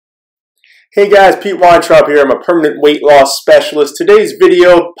Hey guys, Pete Weintraub here. I'm a permanent weight loss specialist. Today's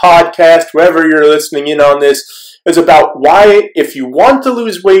video, podcast, wherever you're listening in on this, is about why if you want to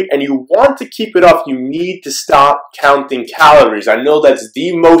lose weight and you want to keep it off, you need to stop counting calories. I know that's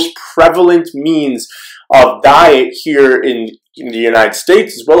the most prevalent means of diet here in the United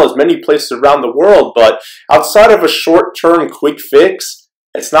States as well as many places around the world, but outside of a short-term quick fix,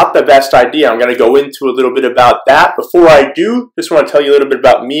 it's not the best idea. I'm going to go into a little bit about that. Before I do, just want to tell you a little bit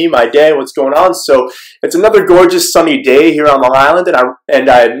about me, my day, what's going on. So it's another gorgeous sunny day here on Long Island, and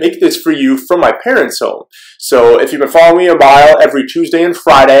I make this for you from my parents' home. So if you've been following me a while, every Tuesday and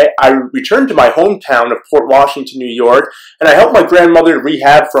Friday, I return to my hometown of Port Washington, New York, and I help my grandmother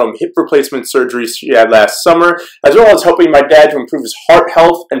rehab from hip replacement surgery she had last summer, as well as helping my dad to improve his heart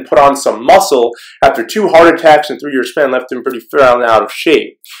health and put on some muscle after 2 heart attacks in 3-year span left him pretty far out of shape.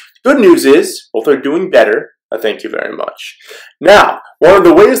 Good news is, both are doing better. Thank you very much. Now, one of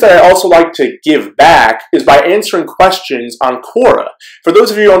the ways that I also like to give back is by answering questions on Quora. For those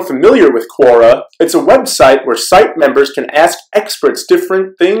of you unfamiliar with Quora, it's a website where site members can ask experts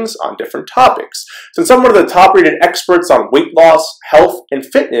different things on different topics. Since I'm one of the top-rated experts on weight loss, health, and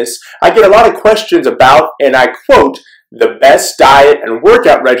fitness, I get a lot of questions about, and I quote, the best diet and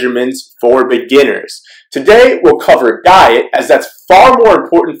workout regimens for beginners. Today, we'll cover diet, as that's far more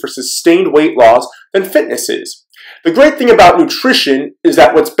important for sustained weight loss than fitness is. The great thing about nutrition is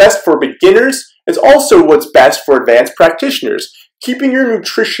that what's best for beginners is also what's best for advanced practitioners. Keeping your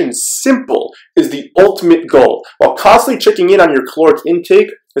nutrition simple is the ultimate goal, while constantly checking in on your caloric intake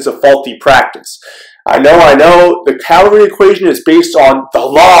is a faulty practice. I know, the calorie equation is based on the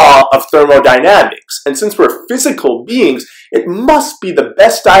law of thermodynamics, and since we're physical beings, it must be the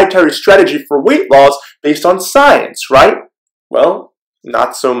best dietary strategy for weight loss based on science, right? Well,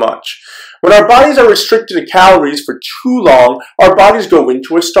 not so much. When our bodies are restricted to calories for too long, our bodies go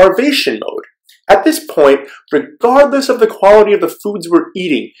into a starvation mode. At this point, regardless of the quality of the foods we're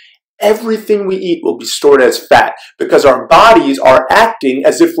eating, everything we eat will be stored as fat because our bodies are acting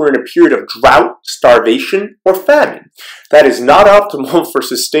as if we're in a period of drought, starvation, or famine. That is not optimal for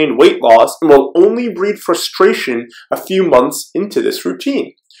sustained weight loss and will only breed frustration a few months into this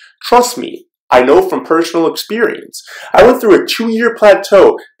routine. Trust me, I know from personal experience. I went through a 2-year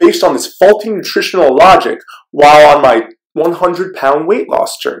plateau based on this faulty nutritional logic while on my 100-pound weight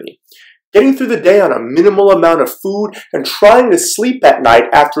loss journey. Getting through the day on a minimal amount of food and trying to sleep at night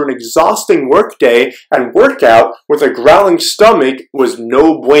after an exhausting workday and workout with a growling stomach was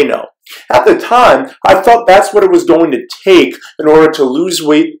no bueno. At the time, I thought that's what it was going to take in order to lose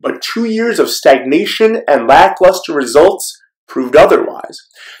weight, but 2 years of stagnation and lackluster results proved otherwise.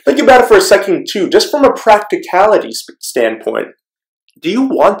 Think about it for a second too, just from a practicality standpoint. Do you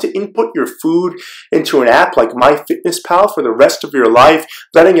want to input your food into an app like MyFitnessPal for the rest of your life,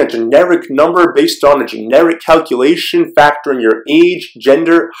 letting a generic number based on a generic calculation factoring your age,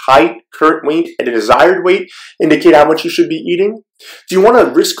 gender, height, current weight, and a desired weight indicate how much you should be eating? Do you want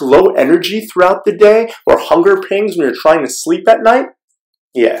to risk low energy throughout the day or hunger pangs when you're trying to sleep at night?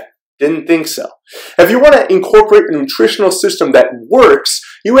 Yeah. Didn't think so. If you want to incorporate a nutritional system that works,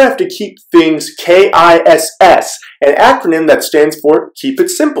 you have to keep things KISS, an acronym that stands for Keep It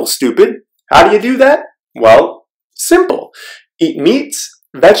Simple, stupid. How do you do that? Well, simple. Eat meats,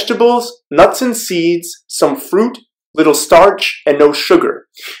 vegetables, nuts and seeds, some fruit, little starch, and no sugar.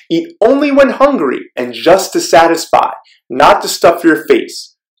 Eat only when hungry and just to satisfy, not to stuff your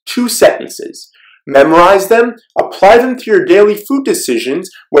face. 2 sentences. Memorize them, apply them to your daily food decisions,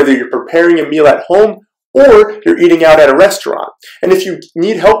 whether you're preparing a meal at home or you're eating out at a restaurant. And if you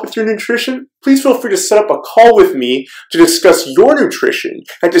need help with your nutrition, please feel free to set up a call with me to discuss your nutrition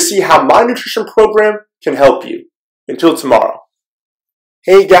and to see how my nutrition program can help you. Until tomorrow.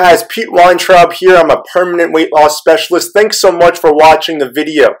 Hey guys, Pete Weintraub here. I'm a permanent weight loss specialist. Thanks so much for watching the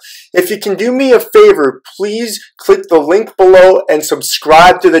video. If you can do me a favor, please click the link below and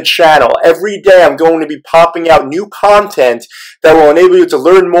subscribe to the channel. Every day I'm going to be popping out new content that will enable you to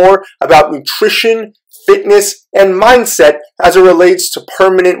learn more about nutrition, fitness, and mindset as it relates to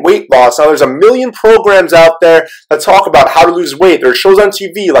permanent weight loss. Now, there's a million programs out there that talk about how to lose weight. There are shows on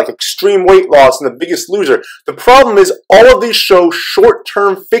TV like Extreme Weight Loss and The Biggest Loser. The problem is all of these show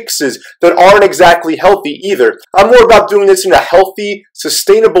short-term fixes that aren't exactly healthy either. I'm more about doing this in a healthy,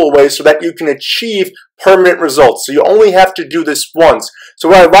 sustainable way so that you can achieve permanent results. So you only have to do this once. So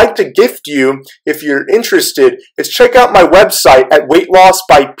what I'd like to gift you, if you're interested, is check out my website at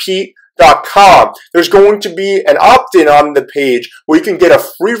weightlossbypete.com. There's going to be an opt-in on the page where you can get a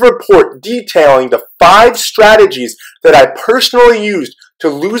free report detailing the 5 strategies that I personally used to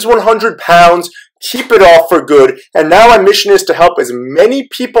lose 100 pounds, keep it off for good, and now my mission is to help as many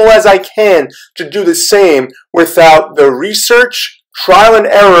people as I can to do the same without the research, trial and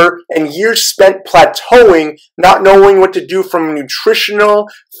error, and years spent plateauing, not knowing what to do from a nutritional,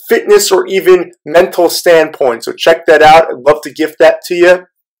 fitness, or even mental standpoint. So check that out. I'd love to gift that to you.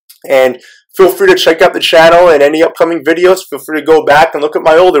 And feel free to check out the channel and any upcoming videos. Feel free to go back and look at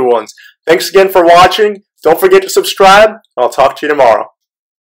my older ones. Thanks again for watching. Don't forget to subscribe. I'll talk to you tomorrow.